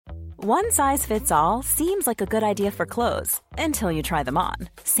One size fits all seems like a good idea for clothes until you try them on.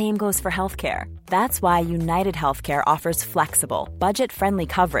 Same goes for healthcare. That's why United Healthcare offers flexible, budget-friendly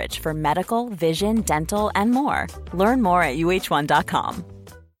coverage for medical, vision, dental, and more. Learn more at uh1.com.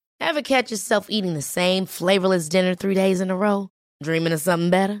 Ever catch yourself eating the same flavorless dinner 3 days in a row? Dreaming of something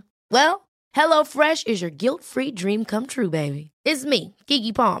better? Well, HelloFresh is your guilt-free dream come true, baby. It's me,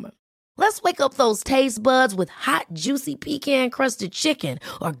 Keke Palmer. Let's wake up those taste buds with hot, juicy pecan-crusted chicken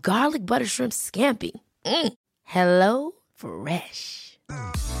or garlic butter shrimp scampi. Hello Fresh.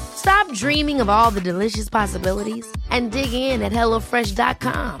 Stop dreaming of all the delicious possibilities and dig in at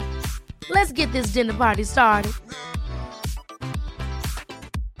HelloFresh.com. Let's get this dinner party started.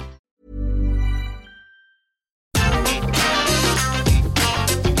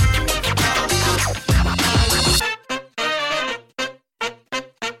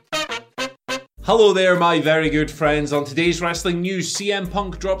 Hello there, my very good friends. On today's wrestling news, CM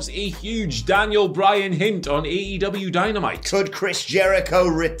Punk drops a huge Daniel Bryan hint on AEW Dynamite. Could Chris Jericho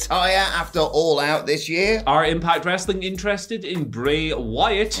retire after All Out this year? Are Impact Wrestling interested in Bray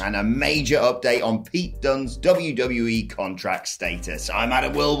Wyatt? And a major update on Pete Dunne's WWE contract status. I'm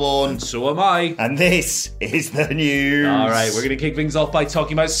Adam Wilborn. And so am I. And this is the news. Alright, we're going to kick things off by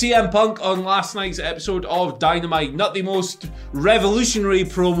talking about CM Punk on last night's episode of Dynamite. Not the most revolutionary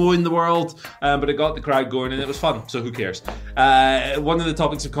promo in the world, but it got the crowd going and it was fun, so who cares? One of the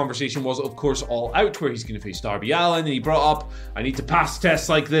topics of conversation was, of course, All Out, where he's going to face Darby Allin, and he brought up, I need to pass tests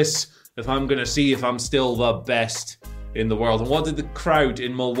like this if I'm going to see if I'm still the best in the world. And what did the crowd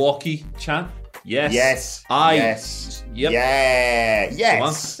in Milwaukee chant? Yes. Yes. Yes. Yep. Yeah.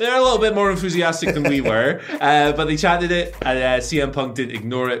 Yes. They're a little bit more enthusiastic than we were, but they chanted it, and CM Punk didn't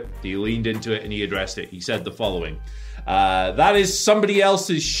ignore it. He leaned into it and he addressed it. He said the following. That is somebody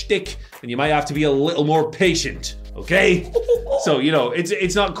else's shtick, and you might have to be a little more patient, okay? So, you know,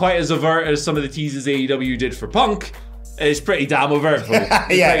 it's not quite as overt as some of the teases AEW did for Punk. It's pretty damn overt, though. It's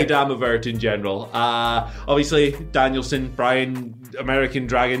pretty damn overt in general. Obviously, Danielson, Brian, American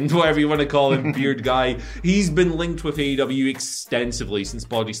Dragon, whatever you want to call him, beard guy, he's been linked with AEW extensively since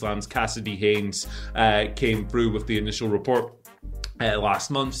Body Slam's Cassidy Haynes came through with the initial report. Last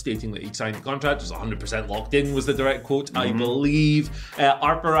month, stating that he'd signed the contract, was 100% locked in, was the direct quote, I believe.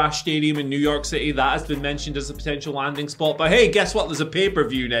 Arthur Ashe Stadium in New York City, that has been mentioned as a potential landing spot. But hey, guess what? There's a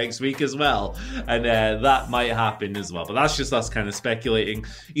pay-per-view next week as well. And that might happen as well. But that's just us kind of speculating.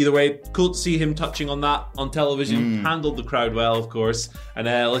 Either way, cool to see him touching on that on television. Handled the crowd well, of course. And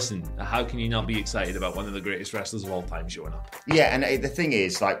listen, how can you not be excited about one of the greatest wrestlers of all time showing up? Yeah, and the thing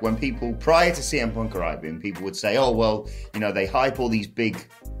is, like, when people, prior to CM Punk arriving, people would say, oh, well, you know, they hype all these big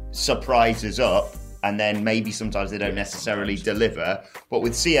surprises up and then maybe sometimes they don't necessarily deliver. But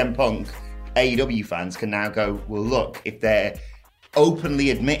with CM Punk, AEW fans can now go, well, look, if they're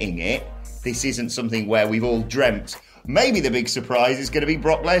openly admitting it, this isn't something where we've all dreamt. Maybe the big surprise is going to be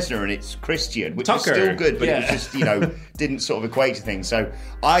Brock Lesnar and it's Christian, which is still good, but it was just, you know, didn't sort of equate to things. So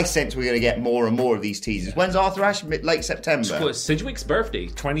I sense we're going to get more and more of these teasers. When's Arthur Ashe? Late September? Well, it's Sidgwick's birthday,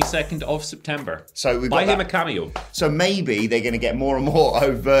 22nd of September. So we've Buy got him a cameo. So maybe they're going to get more and more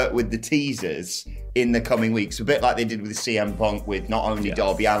overt with the teasers in the coming weeks. A bit like they did with CM Punk, with not only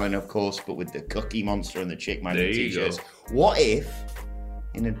Darby Allin, of course, but with the Cookie Monster and the Chick Man t-shirts. What if,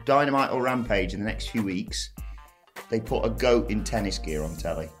 in a Dynamite or Rampage in the next few weeks, they put a goat in tennis gear on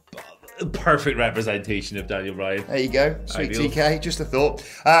telly? Perfect representation of Daniel Bryan. There you go. Sweet Ideal. TK, just a thought.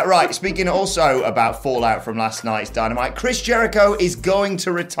 Right, speaking also about fallout from last night's Dynamite, Chris Jericho is going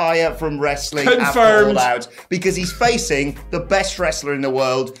to retire from wrestling after All Out because he's facing the best wrestler in the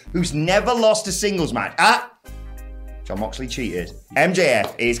world who's never lost a singles match. John Moxley cheated.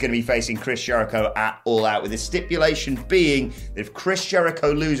 MJF is going to be facing Chris Jericho at All Out, with the stipulation being that if Chris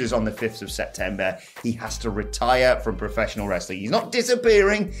Jericho loses on the 5th of September, he has to retire from professional wrestling. He's not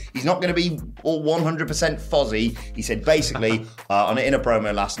disappearing. He's not going to be all 100% fozzy. He said basically in a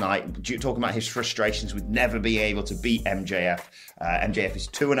promo last night, talking about his frustrations with never being able to beat MJF. MJF is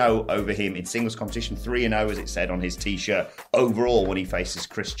 2-0 over him in singles competition, 3-0 as it said on his t-shirt overall when he faces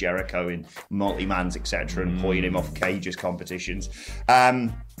Chris Jericho in multi-mans, etc., and pulling him off cages competitions.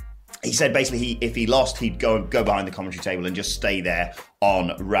 He said basically if he lost, he'd go behind the commentary table and just stay there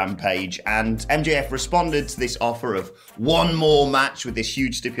on Rampage. And MJF responded to this offer of one more match with this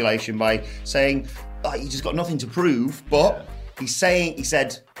huge stipulation by saying, he just got nothing to prove, but he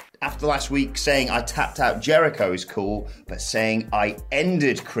said after last week, saying I tapped out Jericho is cool, but saying I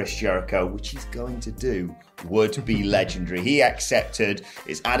ended Chris Jericho, which he's going to do, would be legendary. He accepted,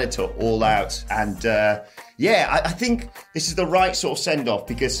 it's added to All Out, and I think this is the right sort of send-off,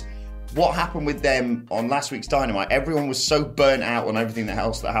 because what happened with them on last week's Dynamite, everyone was so burnt out on everything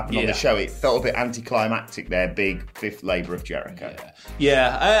else that happened on the show. It felt a bit anticlimactic, their big fifth labour of Jericho.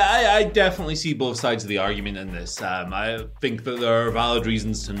 I definitely see both sides of the argument in this. I think that there are valid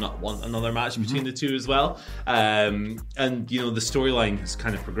reasons to not want another match between the two as well. And, the storyline has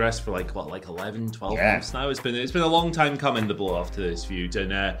kind of progressed for 11, 12 months now. It's been a long time coming, the blow off to this feud.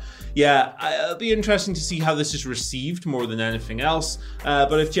 And it'll be interesting to see how this is received more than anything else.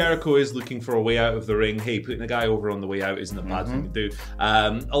 But if Jericho is looking for a way out of the ring, hey, putting a guy over on the way out isn't a bad thing to do.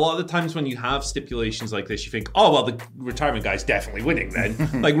 A lot of the times when you have stipulations like this, you think, oh, well, the retirement guy's definitely winning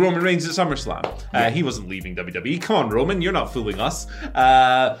then. Like Roman Reigns at SummerSlam. He wasn't leaving WWE. Come on, Roman, you're not fooling us.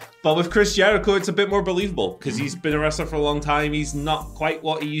 But with Chris Jericho, it's a bit more believable because he's been a wrestler for a long time. He's not quite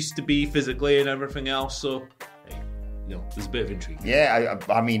what he used to be physically and everything else. So, hey, there's a bit of intrigue. Yeah,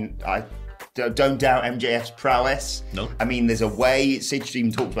 I don't doubt MJF's prowess. No. I mean, there's a way. Sid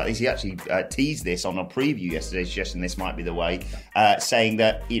Stream talked about this. He actually teased this on a preview yesterday, suggesting this might be the way, saying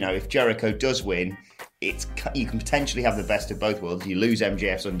that, if Jericho does win, you can potentially have the best of both worlds. You lose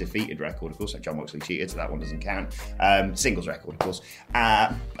MJF's undefeated record, of course, like John Moxley cheated, so that one doesn't count. Singles record, of course.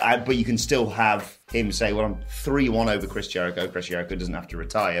 But you can still have him say, well, I'm 3-1 over Chris Jericho. Chris Jericho doesn't have to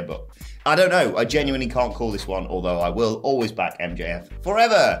retire, but I don't know. I genuinely can't call this one, although I will always back MJF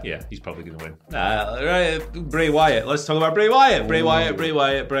forever. Yeah, he's probably going to win. Right, Bray Wyatt. Let's talk about Bray Wyatt. Bray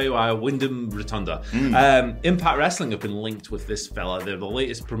Wyatt, Wyndham Rotunda. Impact Wrestling have been linked with this fella. They're the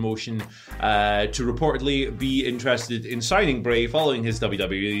latest promotion to reportedly be interested in signing Bray following his WWE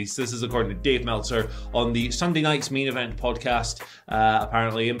release. This is according to Dave Meltzer on the Sunday Night's Main Event podcast.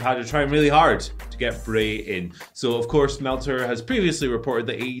 Apparently, Impact are trying really hard to get Bray in. So, of course, Meltzer has previously reported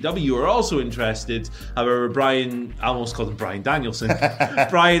that AEW are also interested. However, I almost called him Bryan Danielson.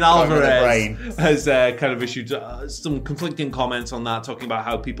 Bryan Alvarez has kind of issued some conflicting comments on that, talking about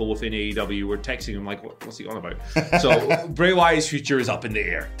how people within AEW were texting him like, what's he on about? So, Bray Wyatt's future is up in the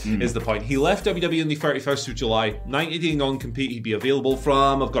air, is the point. He left WWE on the 31st of July. 90-day non-compete. He'd be available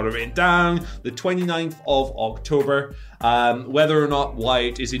from, I've got it written down, the 29th of October. Whether or not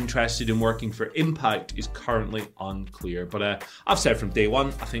Wyatt is interested in working for Impact is currently unclear. But I've said from day one,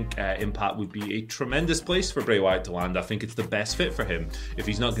 I think Impact would be a tremendous place for Bray Wyatt to land. I think it's the best fit for him if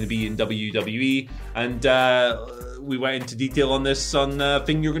he's not going to be in WWE. And we went into detail on this on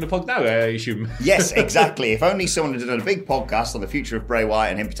thing you're going to plug now, I assume. Yes, exactly. If only someone had done a big podcast on the future of Bray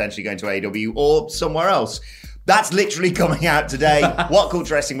Wyatt and him potentially going to AEW or somewhere else. That's literally coming out today. What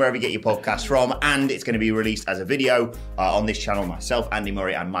Culture Wrestling, wherever you get your podcast from, and it's going to be released as a video on this channel. Myself, Andy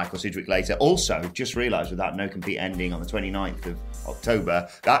Murray, and Michael Sidgwick later. Also, just realised with that no compete ending on the 29th of October,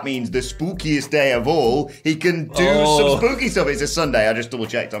 that means the spookiest day of all. He can do some spooky stuff. It's a Sunday. I just double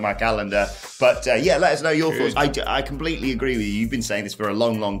checked on my calendar. But let us know your thoughts. I completely agree with you. You've been saying this for a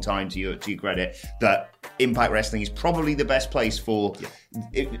long, long time, to your credit, that Impact Wrestling is probably the best place for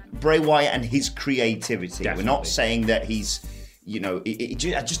Bray Wyatt and his creativity. Definitely. We're not saying that he's,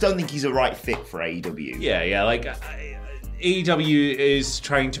 I just don't think he's a right fit for AEW. AEW is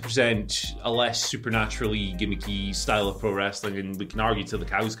trying to present a less supernaturally gimmicky style of pro wrestling, and we can argue till the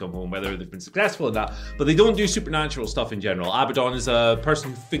cows come home whether they've been successful in that, but they don't do supernatural stuff in general. Abaddon is a person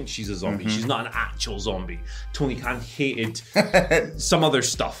who thinks she's a zombie. She's not an actual zombie. Tony Khan hated some other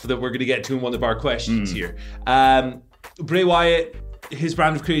stuff that we're going to get to in one of our questions here. Bray Wyatt, his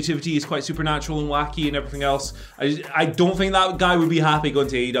brand of creativity is quite supernatural and wacky and everything else. I don't think that guy would be happy going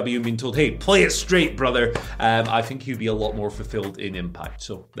to AEW and being told, hey, play it straight, brother. I think he'd be a lot more fulfilled in Impact.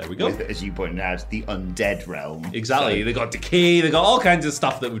 So there we go. With, as you pointed out, the undead realm. Exactly. So, they got Decay. They got all kinds of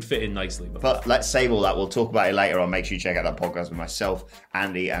stuff that would fit in nicely. But let's save all that. We'll talk about it later on. Make sure you check out that podcast with myself,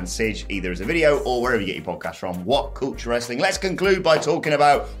 Andy, and Sige, either as a video or wherever you get your podcast from. What Culture Wrestling. Let's conclude by talking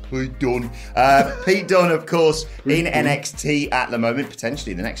about Pete Dunne. Pete Dunne, of course, in NXT at the moment.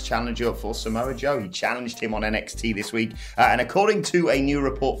 Potentially the next challenger for Samoa Joe. He challenged him on NXT this week. And according to a new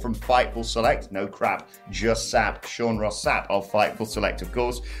report from Fightful Select, no crap, just Sap, Sean Ross Sapp of Fightful Select, of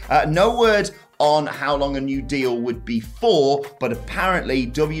course, no word on how long a new deal would be for, but apparently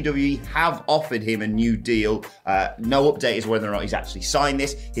WWE have offered him a new deal. No update as whether or not he's actually signed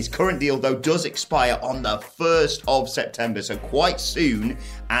this. His current deal, though, does expire on the 1st of September, so quite soon.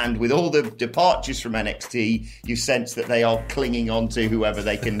 And with all the departures from NXT, you sense that they are clinging on to whoever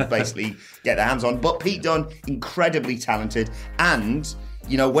they can basically get their hands on. But Pete Dunne, incredibly talented, and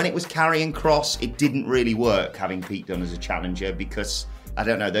when it was Karrion Kross, it didn't really work having Pete Dunne as a challenger because, I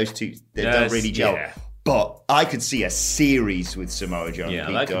don't know, those two, they don't really gel. Yeah. But I could see a series with Samoa Joe. Yeah, and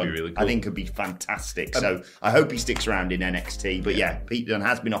Pete that could Dunne. be really cool. I think could be fantastic. So I hope he sticks around in NXT. But yeah, Pete Dunne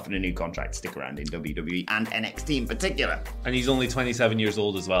has been offered a new contract to stick around in WWE and NXT in particular. And he's only 27 years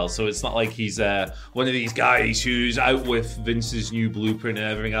old as well, so it's not like he's one of these guys who's out with Vince's new blueprint and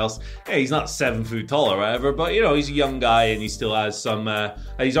everything else. Yeah, he's not 7 foot tall or whatever, but he's a young guy and he still has some.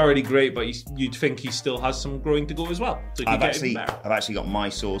 He's already great, but you'd think he still has some growing to go as well. So I've actually got my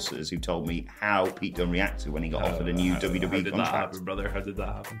sources who told me how Pete Dunne reacted when he got offered a new WWE contract. How did that happen, brother? How did that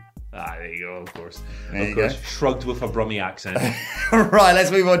happen? There you go, of course. There you Shrugged with a Brummie accent. Right,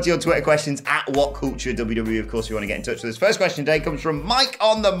 let's move on to your Twitter questions at WhatCultureWWE. Of course, if you want to get in touch with us. First question today comes from Mike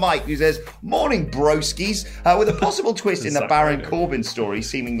on the mic, who says, "Morning, broskies." With a possible twist in the Baron Corbin story,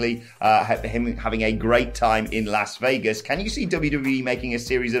 seemingly him having a great time in Las Vegas, can you see WWE making a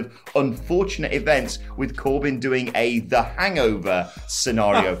series of unfortunate events with Corbin doing a The Hangover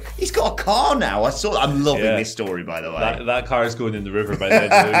scenario? He's got a car now. I'm loving this story, by the way. That car is going in the river by the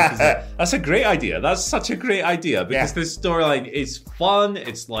end of the week. That's a great idea. That's such a great idea because this storyline is fun.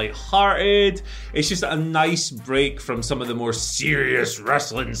 It's lighthearted. It's just a nice break from some of the more serious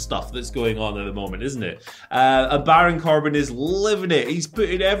wrestling stuff that's going on at the moment, isn't it? And Baron Corbin is living it. He's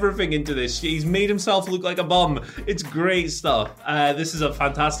putting everything into this. He's made himself look like a bum. It's great stuff. This is a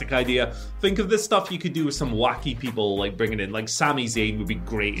fantastic idea. Think of this stuff you could do with some wacky people, like bringing in, like Sami Zayn would be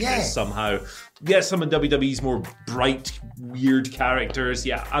great in this somehow. Get some of WWE's more bright, weird characters.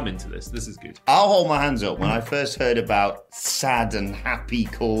 Yeah, I'm into this. This is good. I'll hold my hands up. When I first heard about sad and happy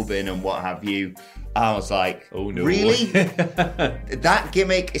Corbin and what have you, I was like, oh no. Really? That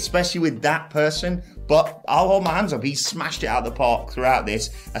gimmick, especially with that person? But I'll hold my hands up. He smashed it out of the park throughout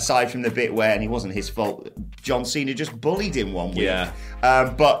this, aside from the bit where, and it wasn't his fault, John Cena just bullied him one week. Yeah.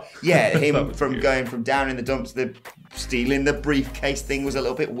 But yeah, him going from down in the dumps to stealing the briefcase thing was a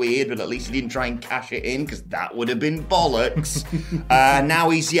little bit weird, but at least he didn't try and cash it in because that would have been bollocks. Now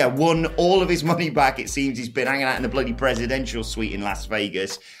he's won all of his money back. It seems he's been hanging out in the bloody presidential suite in Las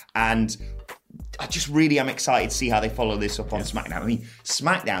Vegas, and I just really am excited to see how they follow this up on SmackDown. I mean,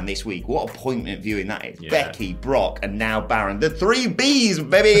 SmackDown this week, what appointment viewing that is. Yeah. Becky, Brock, and now Baron. The 3 Bs,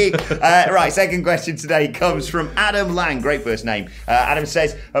 baby! Right, second question today comes from Adam Lang. Great first name. Adam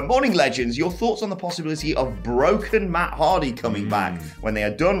says, "Morning, legends. Your thoughts on the possibility of broken Matt Hardy coming back when they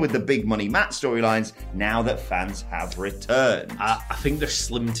are done with the big money Matt storylines now that fans have returned?" I think they're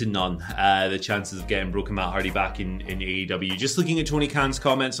slim to none, the chances of getting broken Matt Hardy back in AEW. Just looking at Tony Khan's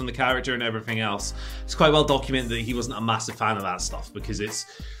comments on the character and everything else, it's quite well documented that he wasn't a massive fan of that stuff because it's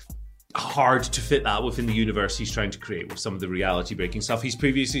hard to fit that within the universe he's trying to create with some of the reality breaking stuff. He's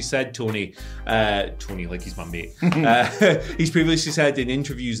previously said, Tony like he's my mate, he's previously said in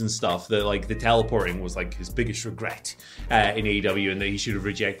interviews and stuff that like the teleporting was like his biggest regret in AEW and that he should have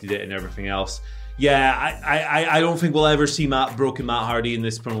rejected it and everything else. Yeah, I don't think we'll ever see broken Matt Hardy in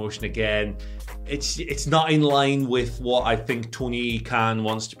this promotion again. It's not in line with what I think Tony Khan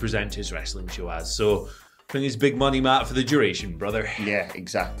wants to present his wrestling show as. So I think it's big money, Matt, for the duration, brother. Yeah,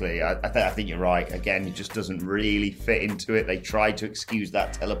 exactly. I think you're right. Again, it just doesn't really fit into it. They tried to excuse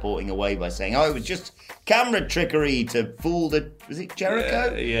that teleporting away by saying, it was just camera trickery to fool was it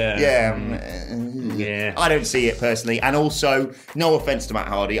Jericho? Yeah. I don't see it personally. And also, no offense to Matt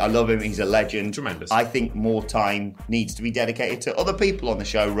Hardy. I love him. He's a legend. Tremendous. I think more time needs to be dedicated to other people on the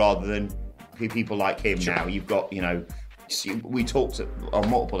show rather than people like him. Sure. Now you've got, we talked on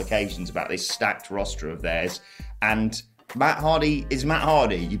multiple occasions about this stacked roster of theirs, and Matt Hardy is Matt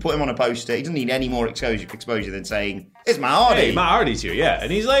Hardy. You put him on a poster, he doesn't need any more exposure than saying, "It's Matt Hardy." Hey, Matt Hardy's here, yeah.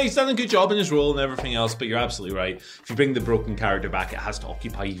 And he's done a good job in his role and everything else, but you're absolutely right. If you bring the broken character back, it has to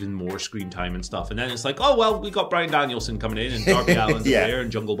occupy even more screen time and stuff. And then it's like, oh, well, we got Bryan Danielson coming in, and Darby Allin's there,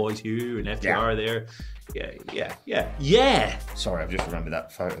 and Jungle Boy 2, and FTR there. Yeah. Sorry, I've just remembered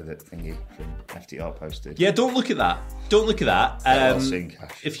that photo that thingy from FTR posted. Yeah, don't look at that.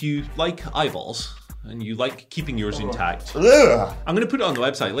 If you like eyeballs and you like keeping yours intact, Ugh. I'm going to put it on the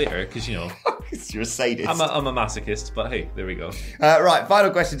website later because, you're a sadist. I'm a masochist, but hey, there we go. Right, final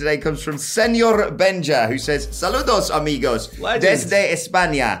question today comes from Senor Benja, who says, "Saludos, amigos. Legend. Desde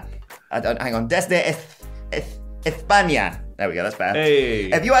España." Hang on. Desde España. There we go, that's better.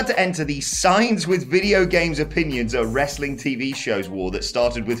 Hey. If you had to enter the Signs with Video Games Opinions of Wrestling TV Shows war that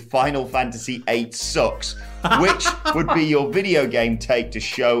started with Final Fantasy VIII Sucks, which would be your video game take to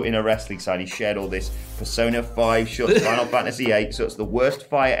show in a wrestling sign? He shared all this. Persona 5 shuts Final Fantasy VIII, so it's the worst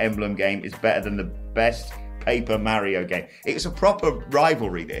Fire Emblem game is better than the best Paper Mario game. It's a proper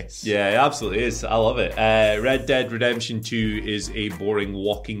rivalry, this. Yeah, it absolutely is. I love it. Red Dead Redemption 2 is a boring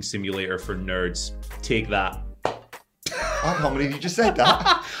walking simulator for nerds. Take that. I can't believe you just said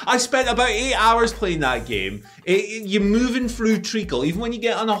that. I spent about 8 hours playing that game. You're moving through treacle. Even when you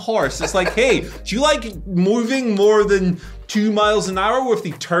get on a horse, it's like, hey, do you like moving more than 2 miles an hour with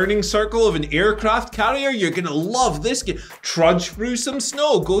the turning circle of an aircraft carrier? You're going to love this game. Trudge through some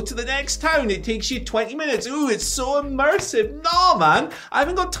snow. Go to the next town. It takes you 20 minutes. Ooh, it's so immersive. No, man. I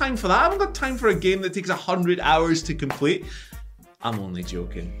haven't got time for that. I haven't got time for a game that takes 100 hours to complete. I'm only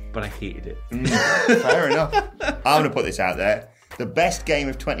joking, but I hated it. Fair enough. I'm going to put this out there. The best game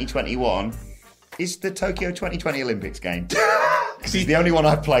of 2021 is the Tokyo 2020 Olympics game. Because it's the only one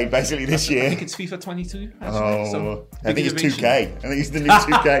I've played basically this year. I think it's FIFA 22. Actually. I think it's 2K. I think it's the new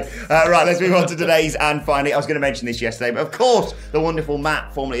 2K. Right, let's move on to today's and finally. I was going to mention this yesterday, but of course, the wonderful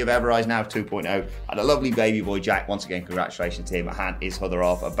Matt, formerly of Everrise, now 2.0, had a lovely baby boy, Jack. Once again, congratulations to him. A hand is other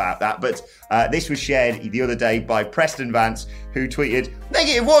off about that. But this was shared the other day by Preston Vance, who tweeted,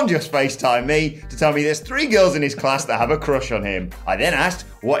 -1 just FaceTime me to tell me there's 3 girls in his class that have a crush on him. I then asked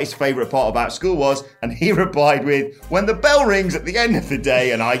what his favourite part about school was, and he replied with, when the bell rings at the end of the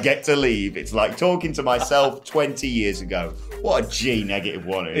day and I get to leave. It's like talking to myself 20 years ago. What a G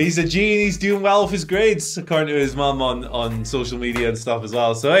 -1 is. He's a G and he's doing well with his grades, according to his mum on social media and stuff as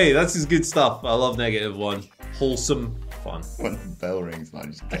well. So hey, that's his good stuff. I love -1. Wholesome fun. When the bell rings,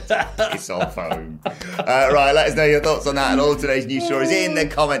 man, just get to piss off home. Right, let us know your thoughts on that and all today's news stories in the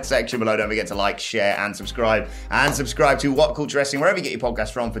comment section below. Don't forget to like, share, and subscribe. And subscribe to What Culture Wrestling, wherever you get your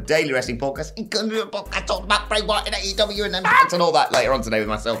podcast from, for daily wrestling podcasts, including a podcast talking about Bray Wyatt and AEW and Impact and all that later on today with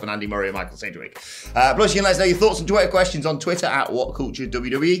myself and Andy Murray and Michael Sedgwick. Plus, you can let us know your thoughts and Twitter questions on Twitter at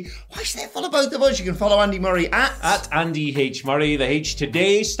WhatCultureWWE. Why should they follow both of us? You can follow Andy Murray at Andy H. Murray. The H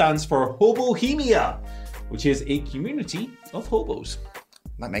today stands for Hobohemia, which is a community of hobos.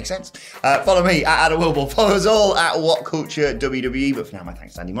 That makes sense. Follow me at Adam Wilbur. Follow us all at What Culture WWE. But for now, my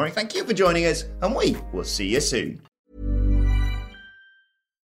thanks to Andy Murray. Thank you for joining us, and we will see you soon.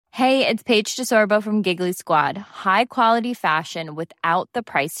 Hey, it's Paige DeSorbo from Giggly Squad. High quality fashion without the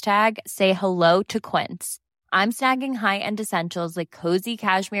price tag. Say hello to Quince. I'm snagging high-end essentials like cozy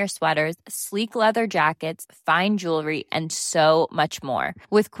cashmere sweaters, sleek leather jackets, fine jewelry, and so much more.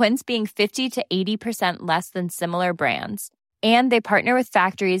 With Quince being 50 to 80% less than similar brands. And they partner with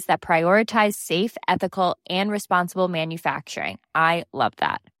factories that prioritize safe, ethical, and responsible manufacturing. I love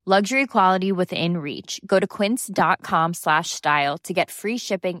that. Luxury quality within reach. Go to quince.com/style to get free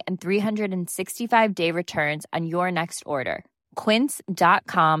shipping and 365-day returns on your next order.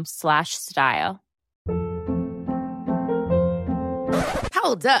 Quince.com/style.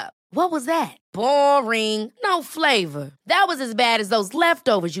 Hold up. What was that? Boring. No flavor. That was as bad as those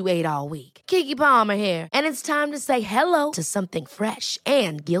leftovers you ate all week. Keke Palmer here, and it's time to say hello to something fresh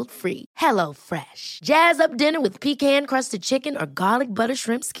and guilt-free. Hello Fresh. Jazz up dinner with pecan-crusted chicken or garlic butter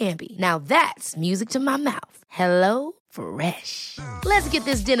shrimp scampi. Now that's music to my mouth. Hello Fresh. Let's get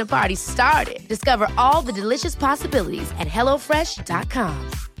this dinner party started. Discover all the delicious possibilities at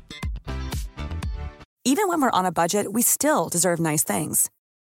HelloFresh.com. Even when we're on a budget, we still deserve nice things.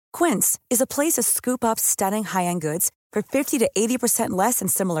 Quince is a place to scoop up stunning high-end goods for 50 to 80% less than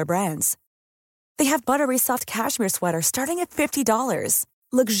similar brands. They have buttery soft cashmere sweaters starting at $50,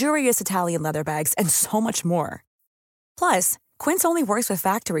 luxurious Italian leather bags, and so much more. Plus, Quince only works with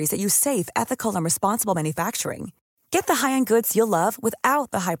factories that use safe, ethical, and responsible manufacturing. Get the high-end goods you'll love without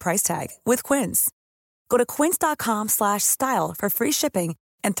the high price tag with Quince. Go to quince.com/style for free shipping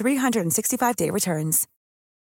and 365-day returns.